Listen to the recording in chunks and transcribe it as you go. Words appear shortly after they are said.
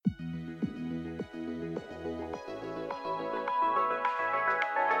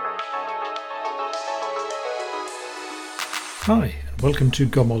Hi, and welcome to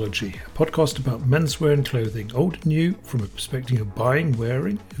Gomology, a podcast about menswear and clothing, old and new, from a perspective of buying,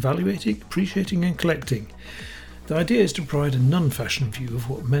 wearing, evaluating, appreciating and collecting. The idea is to provide a non-fashion view of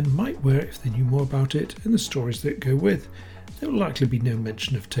what men might wear if they knew more about it and the stories that go with. There will likely be no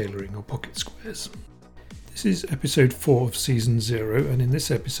mention of tailoring or pocket squares. This is episode 4 of season 0, and in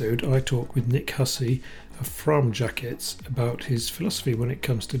this episode I talk with Nick Hussey of Fram Jackets about his philosophy when it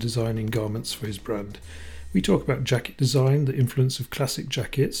comes to designing garments for his brand. We talk about jacket design, the influence of classic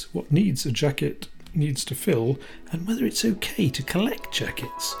jackets, what needs a jacket needs to fill, and whether it's okay to collect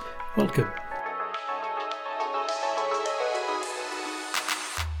jackets. Welcome.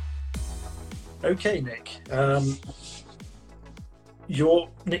 Okay, Nick. You're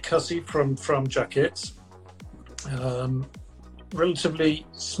Nick Hussey from Fram Jackets. Relatively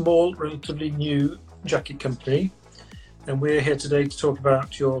small, relatively new jacket company. And we're here today to talk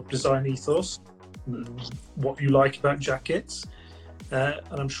about your design ethos, what you like about jackets, and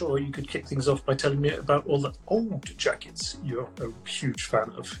I'm sure you could kick things off by telling me about all the old jackets you're a huge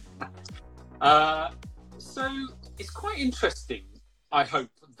fan of. So it's quite interesting, I hope,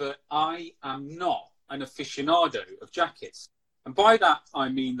 that I am not an aficionado of jackets. And by that, I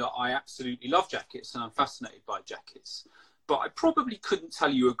mean that I absolutely love jackets and I'm fascinated by jackets. But I probably couldn't tell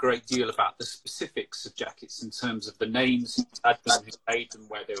you a great deal about the specifics of jackets in terms of the names, who had them, who made them,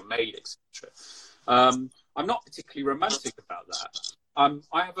 where they were made, etc. I'm not particularly romantic about that.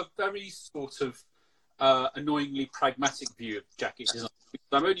 I have a very sort of annoyingly pragmatic view of jacket design.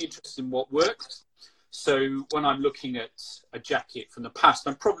 I'm only interested in what works. So when I'm looking at a jacket from the past,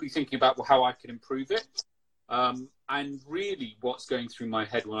 I'm probably thinking about how I can improve it. And really what's going through my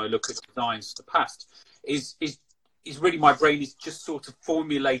head when I look at designs of the past is really my brain is just sort of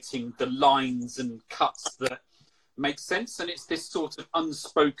formulating the lines and cuts that make sense. And it's this sort of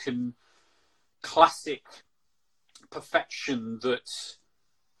unspoken classic perfection that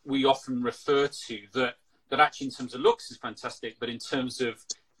we often refer to that actually in terms of looks is fantastic, but in terms of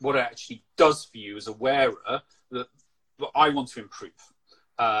what it actually does for you as a wearer that I want to improve.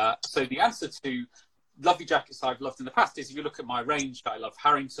 So the answer to lovely jackets I've loved in the past is, if you look at my range, I love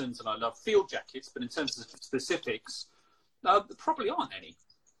Harringtons and I love field jackets, but in terms of specifics, there probably aren't any.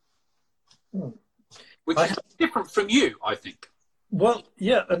 Which is different from you, I think. Well,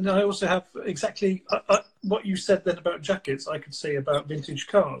 yeah, and I also have exactly what you said then about jackets, I could say about vintage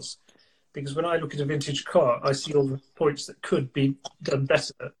cars. Because when I look at a vintage car, I see all the points that could be done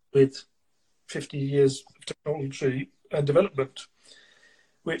better with 50 years of technology and development,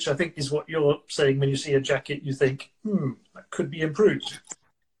 which I think is what you're saying when you see a jacket, you think, that could be improved.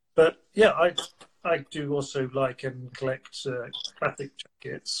 But yeah, I do also like and collect classic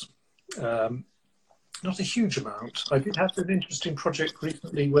jackets. Not a huge amount. I did have an interesting project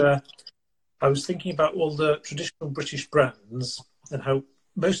recently where I was thinking about all the traditional British brands and how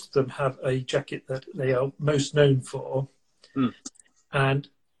most of them have a jacket that they are most known for. And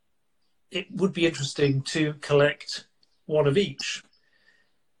it would be interesting to collect one of each.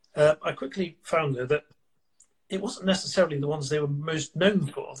 I quickly found, though, that it wasn't necessarily the ones they were most known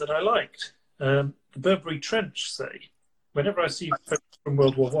for that I liked. The Burberry trench, say. Whenever I see from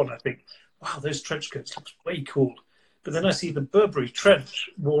World War One, I think, wow, those trench coats look way cool. But then I see the Burberry trench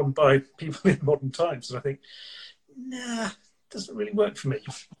worn by people in modern times, and I think, nah, it doesn't really work for me.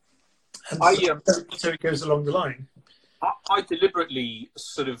 And so it goes along the line. I deliberately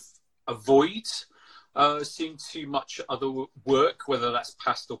sort of avoid seeing too much other work, whether that's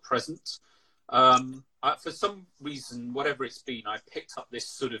past or present. For some reason, whatever it's been, I picked up this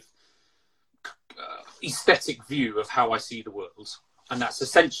sort of aesthetic view of how I see the world. And that's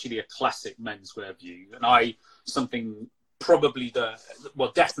essentially a classic menswear view. And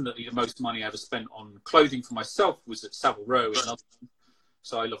definitely the most money I ever spent on clothing for myself was at Savile Row in London.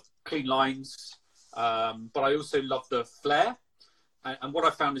 So I love clean lines, but I also love the flair. And what I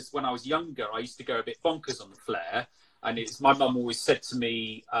found is when I was younger, I used to go a bit bonkers on the flair. And my mum always said to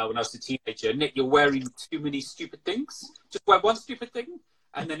me when I was a teenager, Nick, you're wearing too many stupid things. Just wear one stupid thing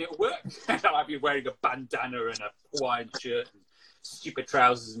and then it'll work. And I'd be wearing a bandana and a Hawaiian shirt and stupid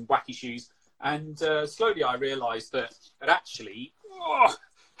trousers and wacky shoes. And slowly I realised that actually,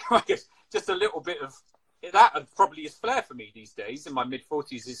 I guess just a little bit of that probably is flair for me these days in my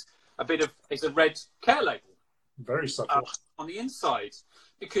mid-40s is a red care label. Very subtle. On the inside.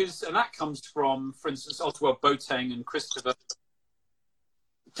 And that comes from, for instance, Oswald Boateng and Christopher,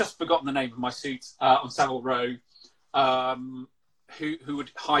 just forgotten the name of my suit, on Savile Row, who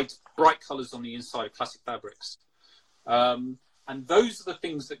would hide bright colours on the inside of classic fabrics. And those are the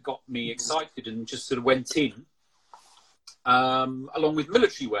things that got me excited and just sort of went in, along with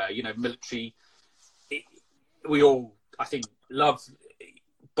military wear. Military, we all I think love,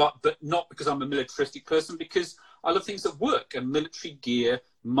 but not because I'm a militaristic person, because I love things that work, and military gear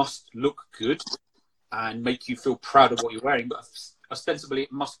must look good and make you feel proud of what you're wearing, but ostensibly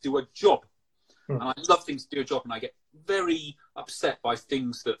it must do a job. And I love things to do a job, and I get very upset by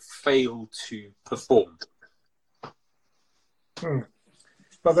things that fail to perform.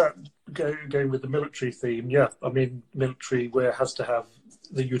 Well, that going with the military theme, yeah. I mean, military wear has to have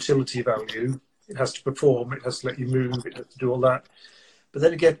the utility value. It has to perform. It has to let you move. It has to do all that. But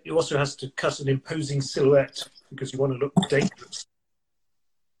then again, it also has to cut an imposing silhouette because you want to look dangerous,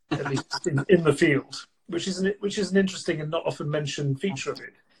 at least in the field, which is an interesting and not often mentioned feature of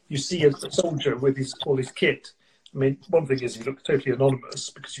it. You see a soldier with all his kit. I mean, one thing is he looks totally anonymous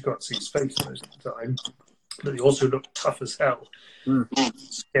because you can't see his face most of the time, but he also looked tough as hell,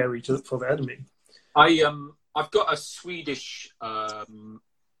 scary for the enemy. I've got a Swedish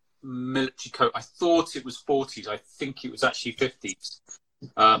military coat. I thought it was 40s. I think it was actually 50s.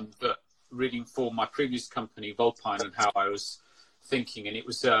 But really informed my previous company, Volpine, and how I was thinking. And it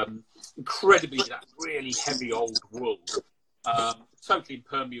was incredibly that really heavy old wool, totally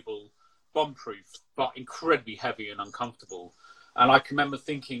impermeable, bomb-proof, but incredibly heavy and uncomfortable. And I can remember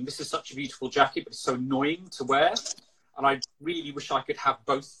thinking, this is such a beautiful jacket, but it's so annoying to wear. And I really wish I could have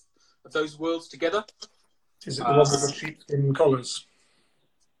both of those worlds together. Is it the one with the sheepskin collars?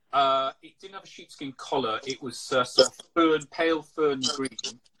 It didn't have a sheepskin collar. It was sort of pale fern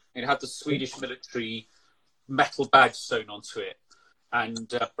green. It had the Swedish military metal badge sewn onto it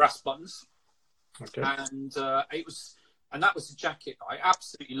and brass buttons. Okay. And that was a jacket I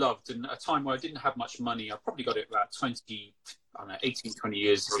absolutely loved. And at a time where I didn't have much money, I probably got it about 18, 20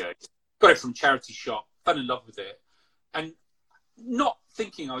 years ago. Got it from a charity shop, fell in love with it. And not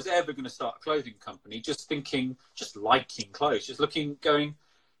thinking I was ever going to start a clothing company, just liking clothes, just looking, going,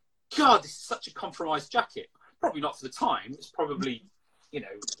 God, this is such a compromised jacket. Probably not for the time. It's probably,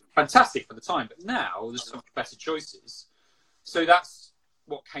 fantastic for the time. But now there's so much better choices. So that's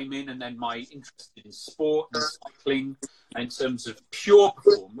what came in. And then my interest in sport and cycling, and in terms of pure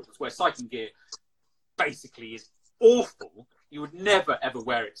performance, where cycling gear basically is awful. You would never, ever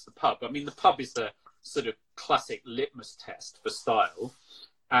wear it to the pub. I mean, the pub is the sort of classic litmus test for style.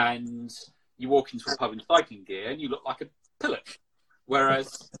 And you walk into a pub in cycling gear and you look like a pillock.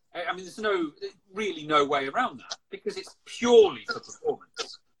 Whereas, I mean, there's really no way around that, because it's purely for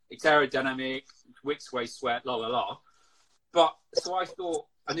performance. It's aerodynamic, wicks away sweat, la la la. But so I thought,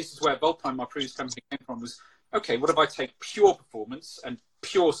 and this is where Volpine, my previous company, came from, was, okay, what if I take pure performance and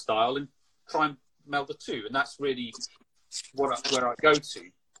pure style and try and meld the two? And that's really where I go to.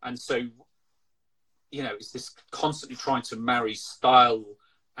 And so, it's this constantly trying to marry style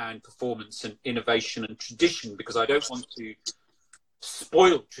and performance and innovation and tradition, because I don't want to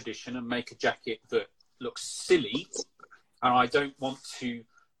spoil tradition and make a jacket that looks silly, and I don't want to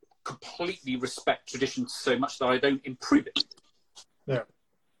completely respect tradition so much that I don't improve it. Yeah.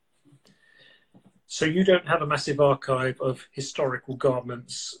 So you don't have a massive archive of historical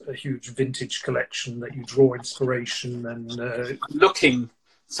garments, a huge vintage collection that you draw inspiration and... Looking,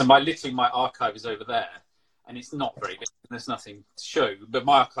 so my archive is over there, and it's not very big, and there's nothing to show, but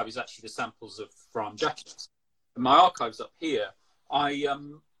my archive is actually the samples of Fram jackets. And my archive's up here. I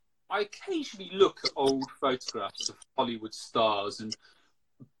occasionally look at old photographs of Hollywood stars and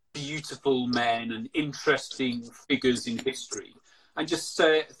beautiful men and interesting figures in history, and just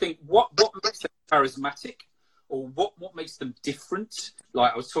think what makes them charismatic, or what makes them different.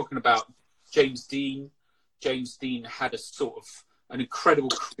 Like I was talking about James Dean. James Dean had a sort of an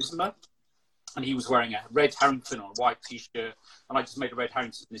incredible charisma, and he was wearing a red Harrington on a white T-shirt, and I just made a red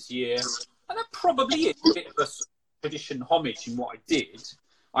Harrington this year, and that probably is a bit of a tradition homage in what I did.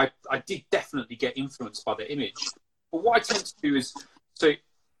 I did definitely get influenced by the image, but what I tend to do is, so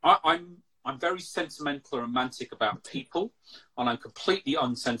I'm very sentimental and romantic about people, and I'm completely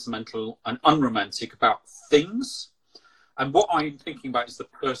unsentimental and unromantic about things. And what I'm thinking about is the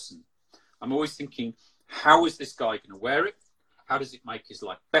person. I'm always thinking, how is this guy going to wear it? How does it make his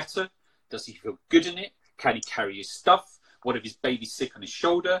life better? Does he feel good in it? Can he carry his stuff? What if his baby's sick on his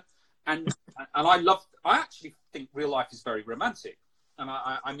shoulder? And I actually think real life is very romantic, and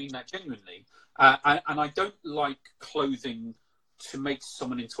I mean that genuinely. And I don't like clothing to make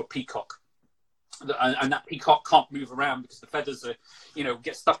someone into a peacock, and that peacock can't move around because the feathers are,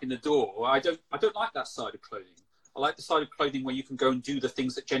 get stuck in the door. I don't like that side of clothing. I like the side of clothing where you can go and do the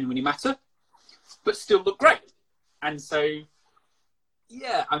things that genuinely matter, but still look great. And so,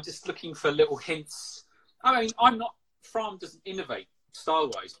 yeah, I'm just looking for little hints. I mean, Fram doesn't innovate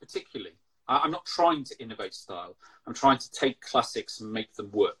style-wise particularly. I'm not trying to innovate style. I'm trying to take classics and make them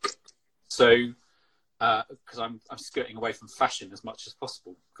work. So because I'm skirting away from fashion as much as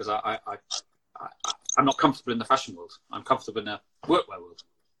possible, because I'm not comfortable in the fashion world. I'm comfortable in the workwear world.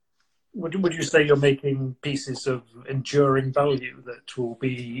 Would you say you're making pieces of enduring value that will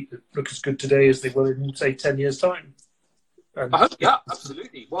look as good today as they will in, say, 10 years' time? I hope, yeah,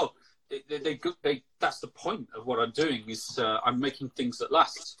 absolutely. Well, that's the point of what I'm doing, is I'm making things that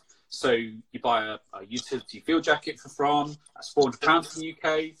last. So you buy a utility field jacket for Fran, that's £400 in the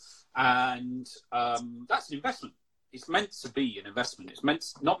UK, and that's an investment. It's meant to be an investment. It's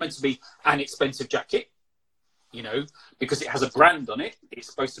not meant to be an expensive jacket, you know, because it has a brand on it. It's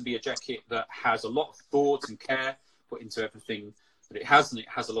supposed to be a jacket that has a lot of thought and care put into everything that it has, and it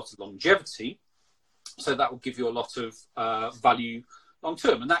has a lot of longevity. So that will give you a lot of value long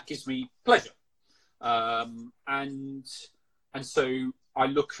term, and that gives me pleasure. And so I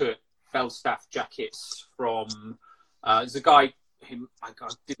look at Belstaff jackets from there's a guy, I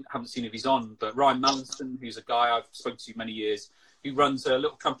haven't seen if he's on, but Ryan Mallinson, who's a guy I've spoken to many years, who runs a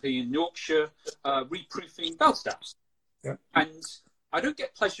little company in Yorkshire, reproofing Belstaffs. Yeah. And I don't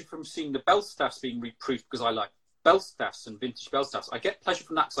get pleasure from seeing the Belstaffs being reproofed because I like Belstaffs and vintage Belstaffs. I get pleasure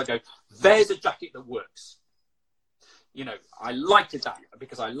from that because I go, there's a jacket that works. You know, I liked that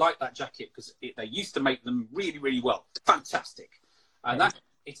because I like that jacket because they used to make them really, really well. Fantastic. And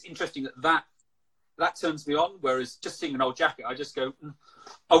it's interesting that turns me on, whereas just seeing an old jacket, I just go,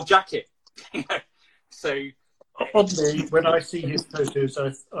 old jacket. So oddly, when I see his photos,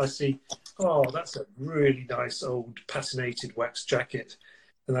 I see, oh, that's a really nice old patinated wax jacket.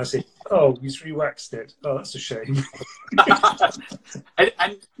 And I say, oh, he's re-waxed it. Oh, that's a shame.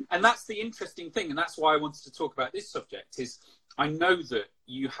 and that's the interesting thing, and that's why I wanted to talk about this subject, is I know that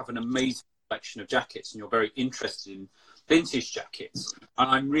you have an amazing collection of jackets and you're very interested in vintage jackets. And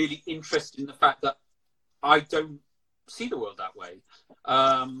I'm really interested in the fact that I don't see the world that way.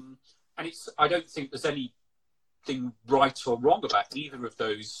 And I don't think there's anything right or wrong about either of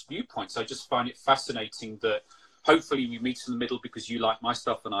those viewpoints. I just find it fascinating that hopefully we meet in the middle because you like my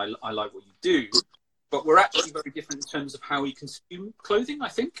stuff and I like what you do. But we're actually very different in terms of how we consume clothing, I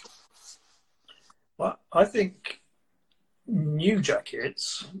think. Well, I think new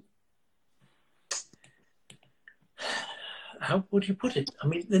jackets, how would you put it? I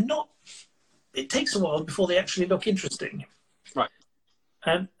mean, they're not, it takes a while before they actually look interesting. Right.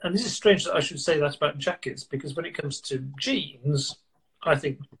 And this is strange that I should say that about jackets, because when it comes to jeans, I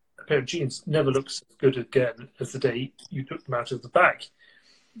think a pair of jeans never looks as good again as the day you took them out of the bag.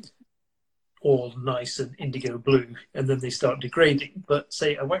 All nice and indigo blue, and then they start degrading. But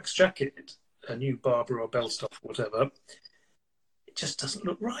say a wax jacket, a new Barbour or Belstaff or whatever, it just doesn't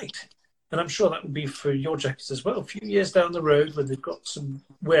look right. And I'm sure that would be for your jackets as well. A few years down the road, when they've got some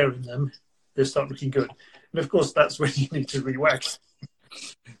wear in them, they start looking good. And of course, that's when you need to re-wax.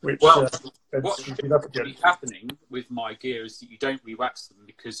 Which, what should be happening with my gear is that you don't re-wax them,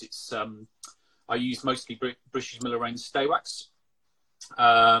 because it's I use mostly British Miller Rain Stay Wax.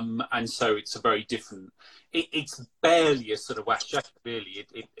 And so it's a very different, it's barely a sort of wax jacket, really.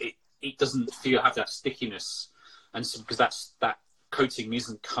 It doesn't have that stickiness, and so because that coating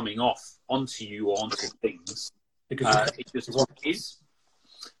isn't coming off onto you or onto things, because it just is.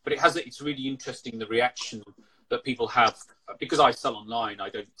 But it's really interesting, the reaction that people have, because I sell online. I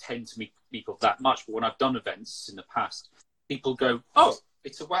don't tend to meet people that much, but when I've done events in the past, people go, "Oh,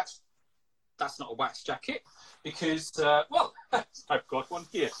 it's a wax. That's not a wax jacket," because I've got one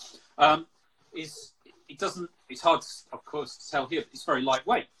here. It's hard, of course, to tell here, but it's very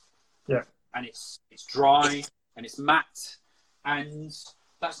lightweight. Yeah, and it's dry and it's matte, and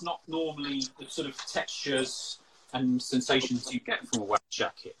that's not normally the sort of textures and sensations you get from a wax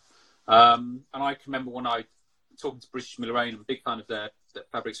jacket. And I can remember when I talking to British Miller Rain, I'm a big fan of their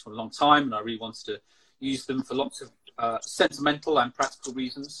fabrics for a long time, and I really wanted to use them for lots of sentimental and practical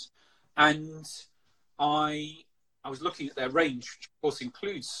reasons. And I was looking at their range, which of course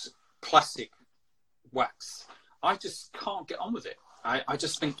includes classic wax. I just can't get on with it. I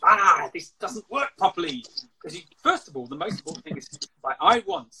just think, this doesn't work properly. Because first of all, the most important thing is, I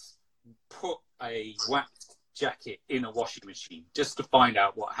once put a wax jacket in a washing machine just to find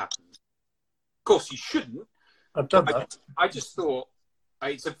out what happened. Of course, you shouldn't. I've done that. I just thought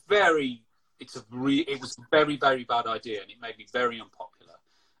it was a very, very, very bad idea, and it made me very unpopular.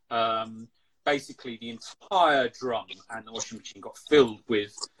 Basically, the entire drum and the washing machine got filled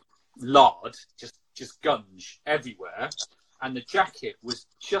with lard, just gunge everywhere. And the jacket was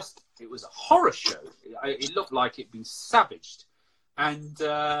it was a horror show. It looked like it'd been savaged. And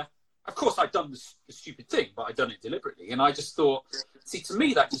of course, I'd done the stupid thing, but I'd done it deliberately. And I just thought, to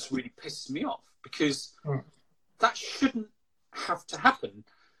me, that just really pisses me off, because that shouldn't have to happen.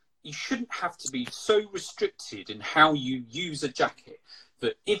 you shouldn't have to be so restricted in how you use a jacket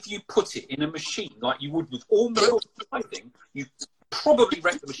that if you put it in a machine like you would with all metal clothing, you probably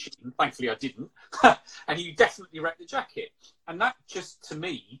wreck the machine. Thankfully, I didn't. And you definitely wreck the jacket. And that just, to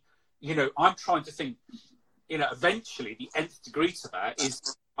me, you know, I'm trying to think, you know, eventually the nth degree to that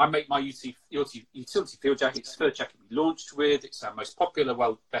is I make my utility field jacket. It's the third jacket we launched with. It's our most popular,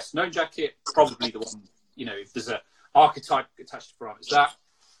 well, best known jacket. Probably the one, you know, if there's an archetype attached to Param, it's that.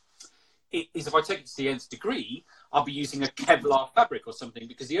 It is if I take it to the nth degree, I'll be using a Kevlar fabric or something,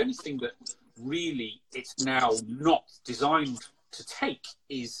 because the only thing that really it's now not designed to take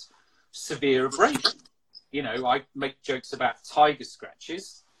is severe abrasion. You know, I make jokes about tiger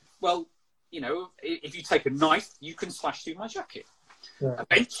scratches. Well, you know, if you take a knife, you can slash through my jacket. Yeah.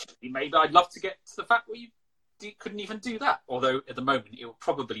 Eventually, maybe I'd love to get to the fact where you couldn't even do that. Although at the moment, it will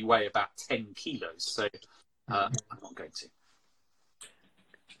probably weigh about 10 kilos. So I'm not going to.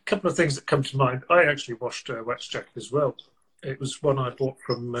 A couple of things that come to mind. I actually washed a wax jacket as well. It was one I bought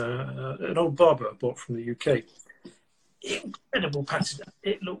from an old barber I bought from the UK. Incredible patina.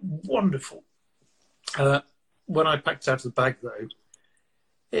 It looked wonderful. When I packed it out of the bag, though,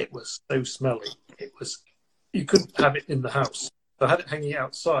 it was so smelly. You couldn't have it in the house. I had it hanging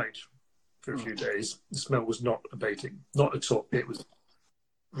outside for a few days. The smell was not abating, not at all. It was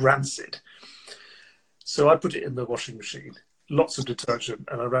rancid. So I put it in the washing machine, lots of detergent,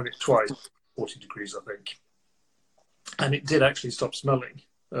 and I ran it twice, 40 degrees, I think. And it did actually stop smelling.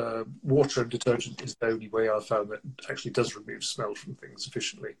 Water and detergent is the only way I've found that actually does remove smell from things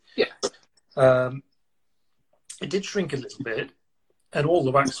efficiently. Yeah. It did shrink a little bit, and all the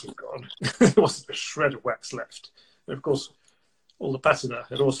wax was gone. There wasn't a shred of wax left. And of course, all the patina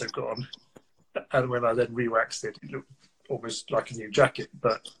had also gone. And when I then re-waxed it, it looked almost like a new jacket.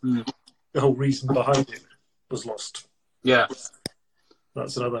 But the whole reason behind it was lost. Yeah.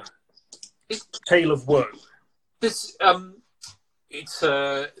 That's another tale of woe. There's a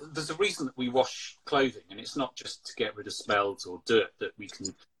reason that we wash clothing, and it's not just to get rid of smells or dirt that we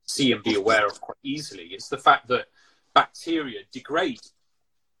can see and be aware of quite easily. It's the fact that bacteria degrade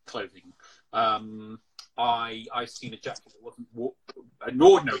clothing. I seen a jacket that wasn't an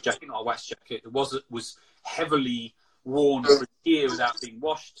ordinary jacket, not a wax jacket. It was heavily worn for a year without being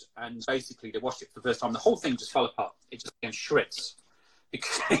washed, and basically they washed it for the first time. The whole thing just fell apart. It just became shreds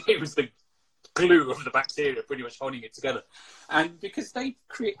because it was the glue of the bacteria pretty much holding it together, and because they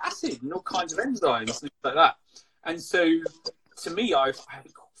create acid and all kinds of enzymes and things like that. And so, to me, I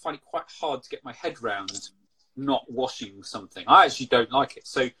find it quite hard to get my head round not washing something. I actually don't like it.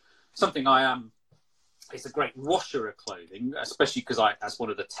 So something I am is a great washer of clothing, especially because that's one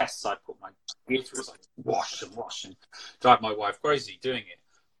of the tests I put my gear through. It's like wash and drive my wife crazy doing it.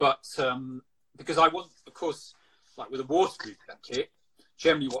 But because I want, of course, like with a waterproof jacket,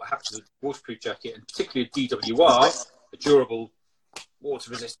 generally what happens with a waterproof jacket, and particularly a DWR, a durable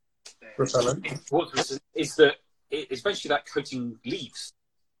water resistant, is that eventually that coating leaves.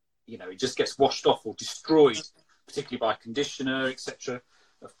 You know, it just gets washed off or destroyed, particularly by conditioner, etc.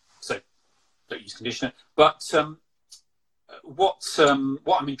 So don't use conditioner. But what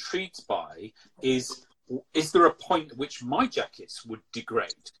I'm intrigued by is there a point at which my jackets would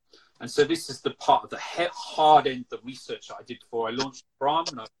degrade? And so this is the part of the hard end of the research that I did before I launched Param,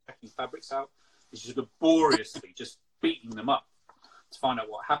 and I was checking fabrics out, is just laboriously just beating them up to find out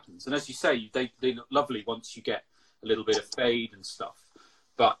what happens. And as you say, they look lovely once you get a little bit of fade and stuff.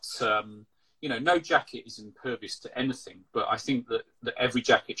 But, you know, no jacket is impervious to anything. But I think that every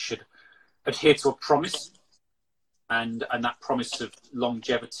jacket should adhere to a promise, and that promise of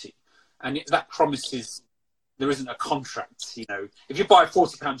longevity. And that promise is, there isn't a contract. You know, if you buy a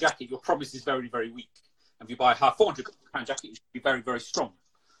 £40 jacket, your promise is very, very weak. And if you buy a £400 jacket, it should be very, very strong.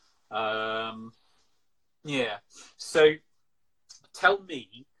 Yeah. So tell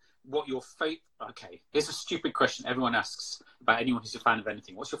me what your favourite... Okay, here's a stupid question everyone asks about anyone who's a fan of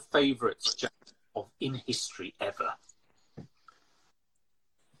anything. What's your favourite jacket in history ever?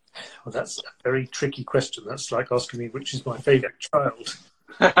 Well, that's a very tricky question. That's like asking me which is my favourite child.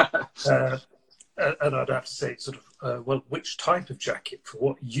 And I'd have to say sort of, well, which type of jacket, for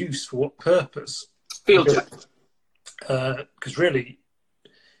what use, for what purpose? Field jacket. Because really,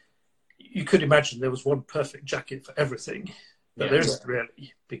 you could imagine there was one perfect jacket for everything. But there isn't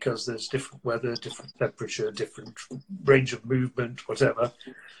really, because there's different weather, different temperature, different range of movement, whatever.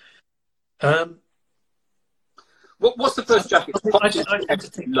 What's the first jacket? I tend to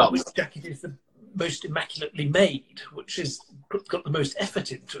think which jacket is the most immaculately made, which is got the most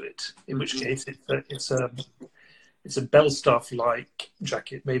effort into it. In which case, it's a Belstaff-like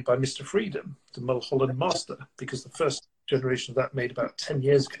jacket made by Mr. Freedom, the Mulholland Master, because the first generation of that made about 10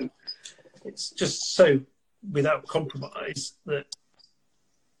 years ago. It's just so without compromise that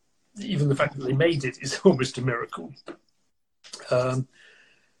even the fact that they made it is almost a miracle. So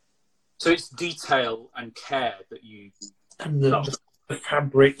it's detail and care that you... And the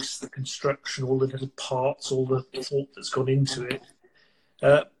fabrics, the construction, all the little parts, all the thought that's gone into it.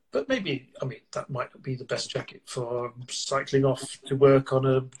 But maybe, I mean, that might not be the best jacket for cycling off to work on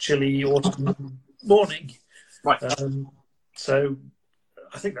a chilly autumn morning. Right. So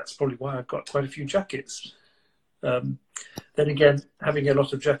I think that's probably why I've got quite a few jackets. Then again, having a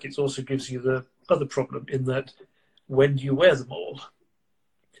lot of jackets also gives you the other problem in that when do you wear them all?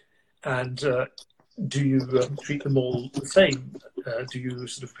 And do you treat them all the same? Do you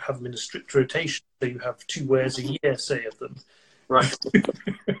sort of have them in a strict rotation? So you have 2 wears a year, say, of them. Right.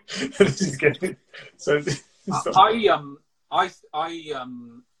 So I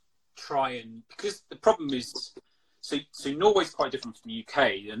try and, because the problem is, so Norway's quite different from the UK,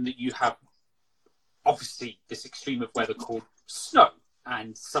 and that you have obviously this extreme of weather called snow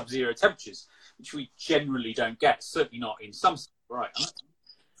and sub-zero temperatures, which we generally don't get, certainly not in some, right?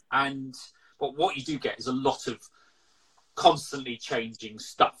 But what you do get is a lot of constantly changing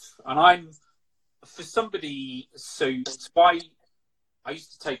stuff. And I'm, for somebody, so I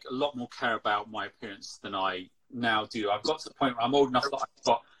used to take a lot more care about my appearance than I now do. I've got to the point where I'm old enough that I've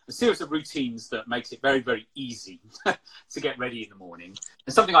got a series of routines that makes it very, very easy to get ready in the morning.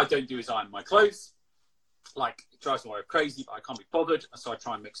 And something I don't do is iron my clothes. Like, it drives my wife crazy, but I can't be bothered. So I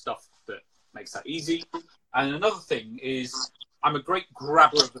try and make stuff that makes that easy. And another thing is I'm a great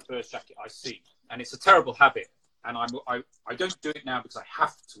grabber of the first jacket I see. And it's a terrible habit. And I don't do it now because I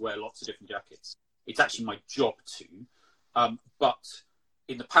have to wear lots of different jackets. It's actually my job to. But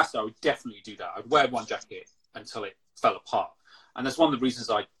in the past, I would definitely do that. I'd wear one jacket until it fell apart. And that's one of the reasons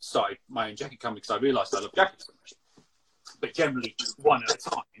I started my own jacket company, because I realised I love jackets so much. But generally, one at a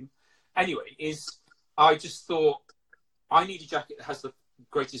time. Anyway, I just thought I need a jacket that has the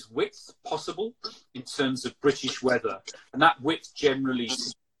greatest width possible in terms of British weather. And that width generally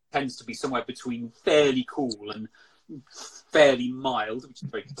tends to be somewhere between fairly cool and fairly mild, which is a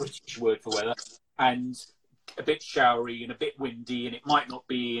very British word for weather, and a bit showery and a bit windy, and it might not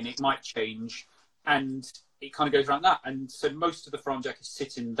be, and it might change, and it kind of goes around that. And so most of the Farm jackets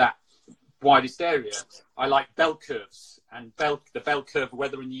sit in that widest area. I like bell curves, and the bell curve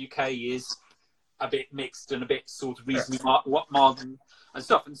weather in the UK is a bit mixed and a bit sort of reasonably mild and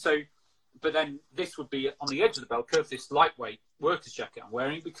stuff. And so, but then this would be on the edge of the bell curve, this lightweight workers jacket I'm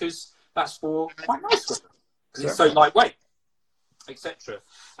wearing, because that's for quite nice weather, because it's so lightweight, etc.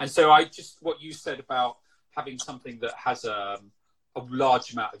 And so what you said about having something that has a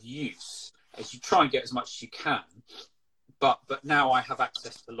large amount of use, as you try and get as much as you can. But now I have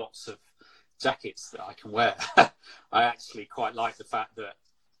access to lots of jackets that I can wear. I actually quite like the fact that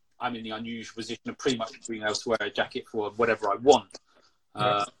I'm in the unusual position of pretty much being able to wear a jacket for whatever I want.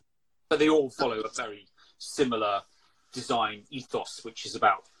 But they all follow a very similar design ethos, which is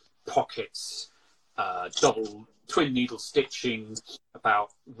about pockets, double twin needle stitching, about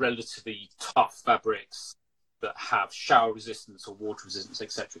relatively tough fabrics that have shower resistance or water resistance,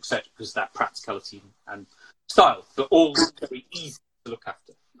 etc., because that practicality and style, but all very easy to look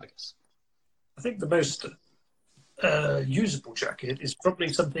after, I guess. I think the most usable jacket is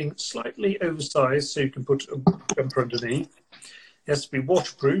probably something slightly oversized, so you can put a jumper underneath. It has to be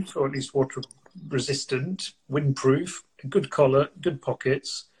waterproof, or at least water resistant, windproof, a good collar, good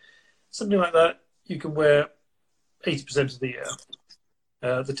pockets. Something like that you can wear 80% of the year.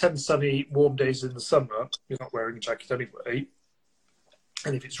 The 10 sunny, warm days in the summer, you're not wearing a jacket anyway.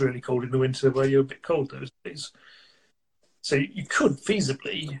 And if it's really cold in the winter, well, you're a bit cold those days. So you could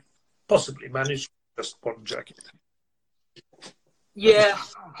feasibly, possibly manage just one jacket. Yeah.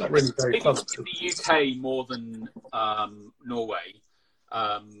 Not really very maybe fun. in the UK more than Norway.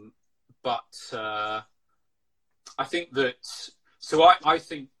 But I think that, so I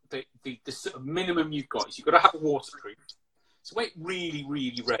think that the sort of minimum you've got is you've got to have a waterproof. So when it really,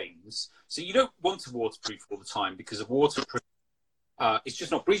 really rains, so you don't want to waterproof all the time, because a waterproof, it's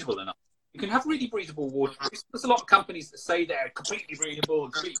just not breathable enough. You can have really breathable waterproofs. There's a lot of companies that say they're completely breathable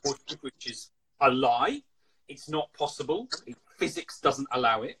and completely waterproof, which is a lie. It's not possible. Physics doesn't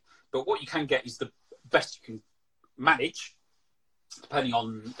allow it. But what you can get is the best you can manage, depending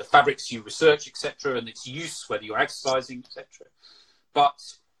on the fabrics you research, etc., and its use, whether you're exercising, etc. But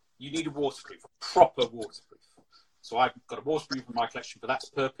you need a waterproof, a proper waterproof. So I've got a waterproof in my collection for that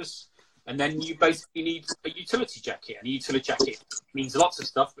purpose. And then you basically need a utility jacket. And a utility jacket means lots of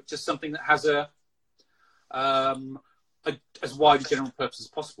stuff, but just something that has as wide a general purpose as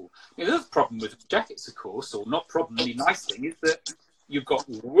possible. The other problem with jackets, of course, or not problem, the nice thing is that you've got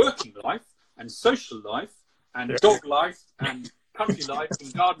working life and social life and dog life and country life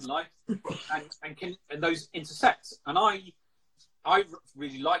and garden life, and those intersect. And I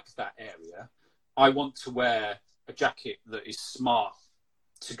really like that area. I want to wear a jacket that is smart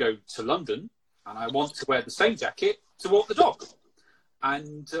to go to London, and I want to wear the same jacket to walk the dog.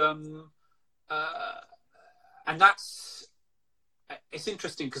 And it's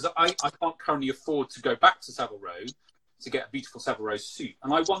interesting because I can't currently afford to go back to Savile Row to get a beautiful Savile Row suit.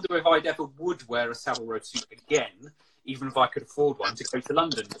 And I wonder if I'd ever would wear a Savile Row suit again, even if I could afford one, to go to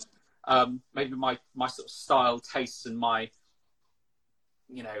London. Maybe my sort of style, tastes, and my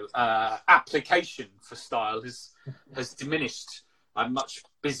application for style has diminished. I'm much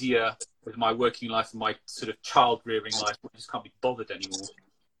busier with my working life and my sort of child rearing life. I just can't be bothered anymore.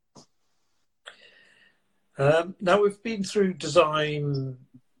 Now we've been through design,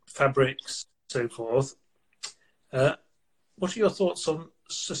 fabrics, so forth. What are your thoughts on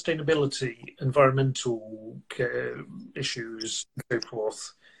sustainability, environmental issues, and so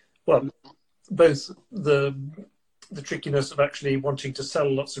forth? Well, both the trickiness of actually wanting to sell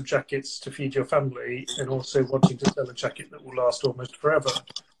lots of jackets to feed your family and also wanting to sell a jacket that will last almost forever.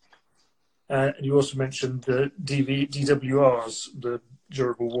 And you also mentioned the DWRs, the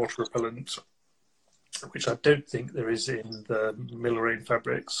durable water repellent, which I don't think there is in the Miller-Rain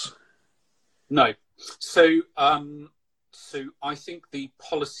fabrics. No. So I think the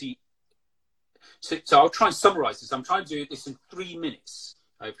policy... So I'll try and summarise this. I'm trying to do this in 3 minutes,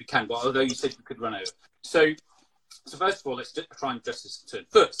 if we can, but although you said we could run over. So first of all, let's try and address this in turn.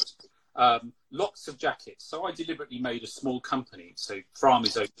 First, lots of jackets. So I deliberately made a small company. So Fram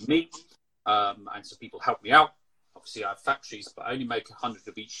is open me, and so people help me out. Obviously, I have factories, but I only make 100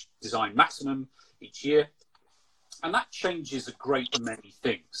 of each design maximum each year. And that changes a great many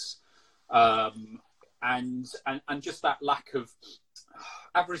things. And just that lack of...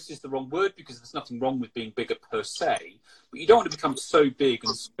 avarice is the wrong word, because there's nothing wrong with being bigger per se, but you don't want to become so big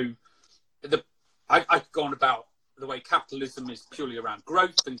and so... I could go on about the way capitalism is purely around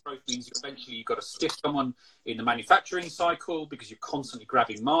growth, and growth means eventually you've got to stiff someone in the manufacturing cycle because you're constantly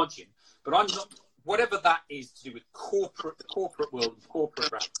grabbing margin. But I'm not... whatever that is to do with the corporate world and corporate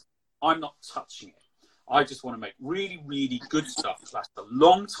brands, I'm not touching it. I just want to make really, really good stuff that lasts a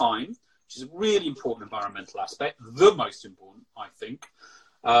long time, which is a really important environmental aspect, the most important, I think,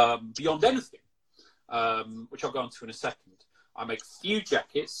 beyond anything, which I'll go on to in a second. I make few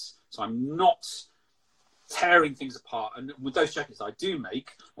jackets, so I'm not tearing things apart. And with those jackets I do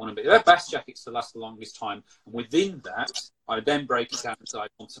make, I want to make the best jackets to last the longest time. And within that, I then break it down and say I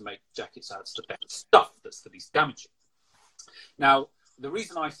want to make jackets out of the best stuff that's the least damaging. Now, the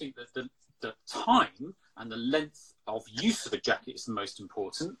reason I think that the time and the length of use of a jacket is the most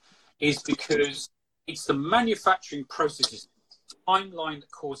important is because it's the manufacturing processes, timeline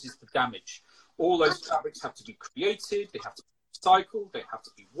that causes the damage. All those fabrics have to be created, they have to be recycled, they have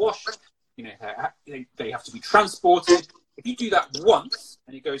to be washed, they have to be transported. If you do that once,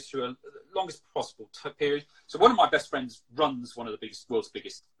 and it goes through a longest possible period. So one of my best friends runs one of the world's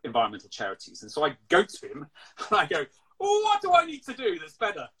biggest environmental charities. And so I go to him and I go, oh, what do I need to do that's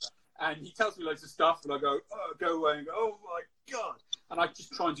better? And he tells me loads of stuff, and I go, oh, go away, and go, oh my God. And I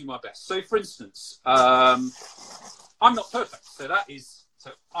just try and do my best. So for instance, I'm not perfect. So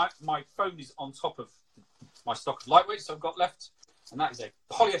my phone is on top of my stock of lightweights I've got left. And that is a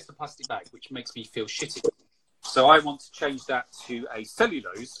polyester plastic bag, which makes me feel shitty. So I want to change that to a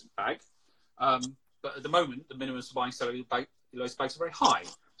cellulose bag. But at the moment, the minimum for buying cellulose bags are very high.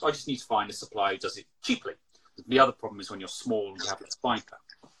 So I just need to find a supplier who does it cheaply. The other problem is when you're small and you have less buying power.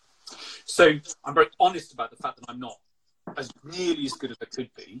 So I'm very honest about the fact that I'm not as nearly as good as I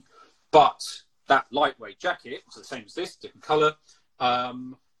could be. But that lightweight jacket, which is the same as this, different colour,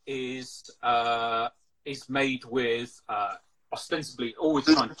 is made with... ostensibly always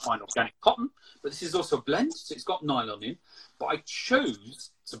trying to find organic cotton, but this is also a blend, so it's got nylon in. But I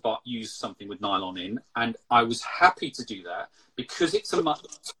chose to use something with nylon in, and I was happy to do that because it's a much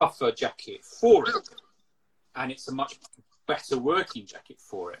tougher jacket for it, and it's a much better working jacket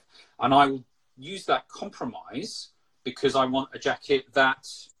for it. And I will use that compromise because I want a jacket that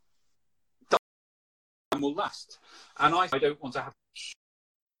will last. And I don't want to have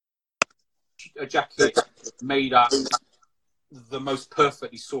a jacket made out the most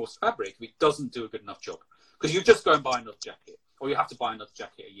perfectly sourced fabric if it doesn't do a good enough job, because you just go and buy another jacket, or you have to buy another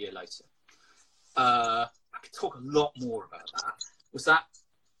jacket a year later. I could talk a lot more about that. Was that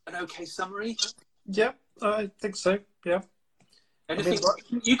an okay summary? Yeah, I think so. Yeah. Anything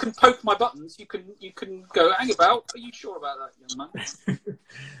you can poke my buttons. You can go. Hang about. Are you sure about that, young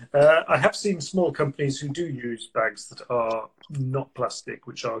man? I have seen small companies who do use bags that are not plastic,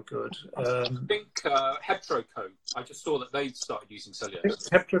 which are good. I think Heptroco. I just saw that they started using cellulose.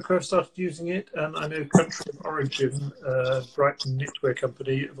 Heptroco started using it, and I know Country of Origin, Brighton knitwear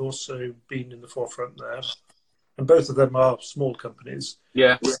company, have also been in the forefront there. And both of them are small companies.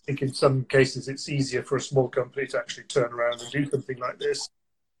 Yeah. I think in some cases it's easier for a small company to actually turn around and do something like this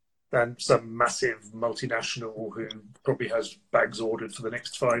than some massive multinational who probably has bags ordered for the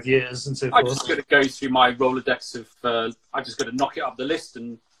next 5 years and so forth. I'm just going to go through my Rolodex of, I'm just going to knock it up the list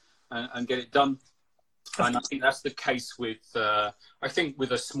and get it done. And I think that's the case with, I think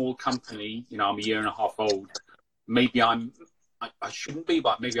with a small company, you know, I'm a year and a half old. Maybe I shouldn't be,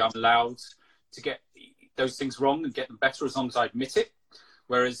 but maybe I'm allowed to get those things wrong and get them better as long as I admit it.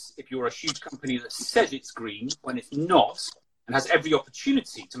 Whereas if you're a huge company that says it's green when it's not and has every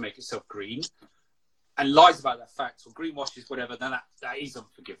opportunity to make itself green and lies about that fact or greenwashes, whatever, then that is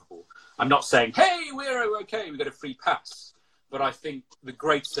unforgivable. I'm not saying, hey, we're okay, we get a free pass. But I think the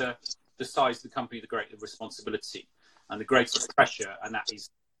greater the size of the company, the greater the responsibility and the greater the pressure, and that is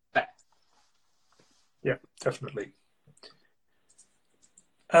fair. Yeah, definitely.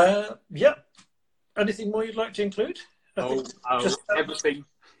 Yeah. Anything more you'd like to include? Just everything.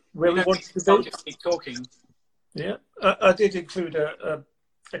 Where we want to be. I'll just keep talking. Yeah, I did include a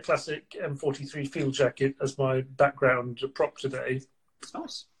classic M43 field jacket as my background prop today.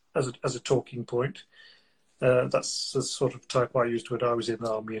 Nice. As a talking point. That's the sort of type I used when I was in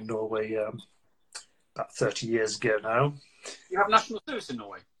the army in Norway about 30 years ago now. You have national service in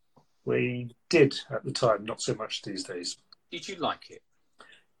Norway? We did at the time, not so much these days. Did you like it?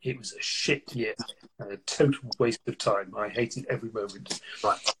 It was a shit year and a total waste of time. I hated every moment.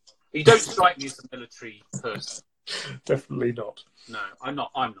 Right. You don't strike me as a military person. Definitely not. No, I'm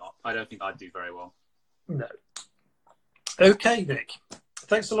not. I don't think I'd do very well. No. Okay, Nick.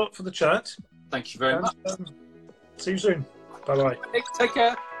 Thanks a lot for the chat. Thank you very much. See you soon. Bye-bye. Take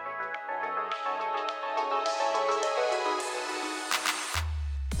care.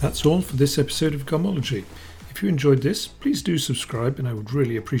 That's all for this episode of Gomology. If you enjoyed this, please do subscribe and I would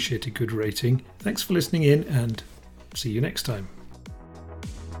really appreciate a good rating. Thanks for listening in and see you next time.